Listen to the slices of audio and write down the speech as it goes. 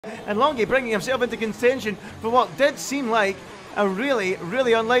and Longy bringing himself into contention for what did seem like a really,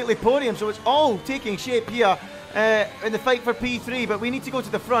 really unlikely podium. So it's all taking shape here in the fight for P3, but we need to go to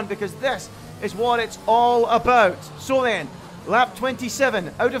the front because this is what it's all about. So then, lap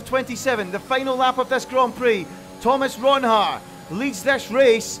 27 out of 27, the final lap of this Grand Prix. Thomas Ronhaar leads this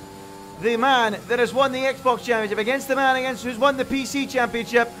race. The man that has won the Xbox Championship against the man who's won the PC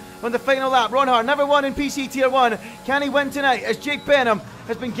Championship on the final lap. Ronhaar never won in PC Tier 1. Can he win tonight as Jake Benham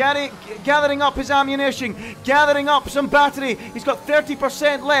has been gathering up his ammunition, gathering up some battery. He's got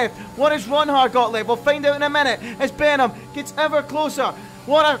 30% left. What has Ronhaar got left? We'll find out in a minute as Benham gets ever closer.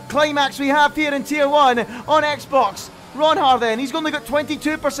 What a climax we have here in Tier 1 on Xbox. Ronhaar then, he's only got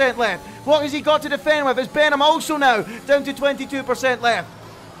 22% left. What has he got to defend with? Is Benham also now down to 22% left?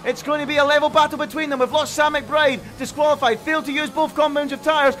 It's going to be a level battle between them. We've lost Sam McBride, disqualified, failed to use both compounds of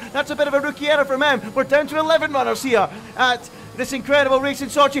tyres. That's a bit of a rookie error from him. We're down to 11 runners here at this incredible race in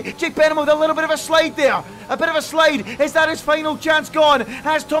Sochi. Jake Benham with a little bit of a slide there. A bit of a slide. Is that his final chance gone?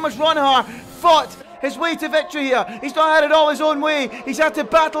 Has Thomas Ronhaar fought his way to victory here? He's not had it all his own way. He's had to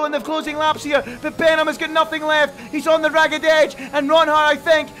battle in the closing laps here, but Benham has got nothing left. He's on the ragged edge, and Ronhaar, I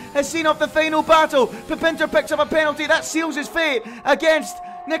think, has seen off the final battle. Pepinter picks up a penalty. That seals his fate against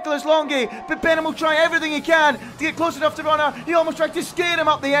Nicholas Longy, but Benham will try everything he can to get close enough to Ronhaar. He almost tried to skate him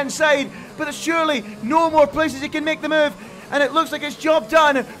up the inside, but there's surely no more places he can make the move, and it looks like it's job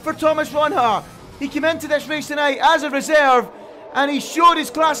done for Thomas Ronhaar. He came into this race tonight as a reserve, and he showed his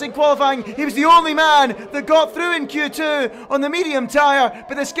class in qualifying. He was the only man that got through in Q2 on the medium tyre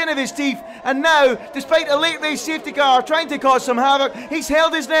by the skin of his teeth. And now, despite a late race safety car trying to cause some havoc, he's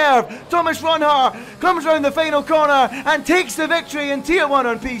held his nerve. Thomas Ronhaar comes round the final corner and takes the victory in Tier 1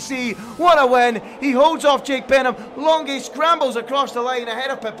 on PC. What a win. He holds off Jake Benham. Longy scrambles across the line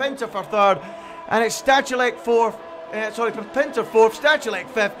ahead of Pepinter for third. And it's Stachulek fourth. Pepinter fourth, Stachulek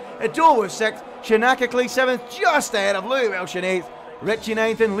fifth. Idowu sixth. Shinakakli 7th, just ahead of Louis Welsh in 8th. Richie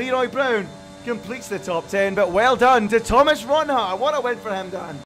 9th and Leroy Brown completes the top 10, but well done to Thomas Ronhaar. What a win for him, Dan.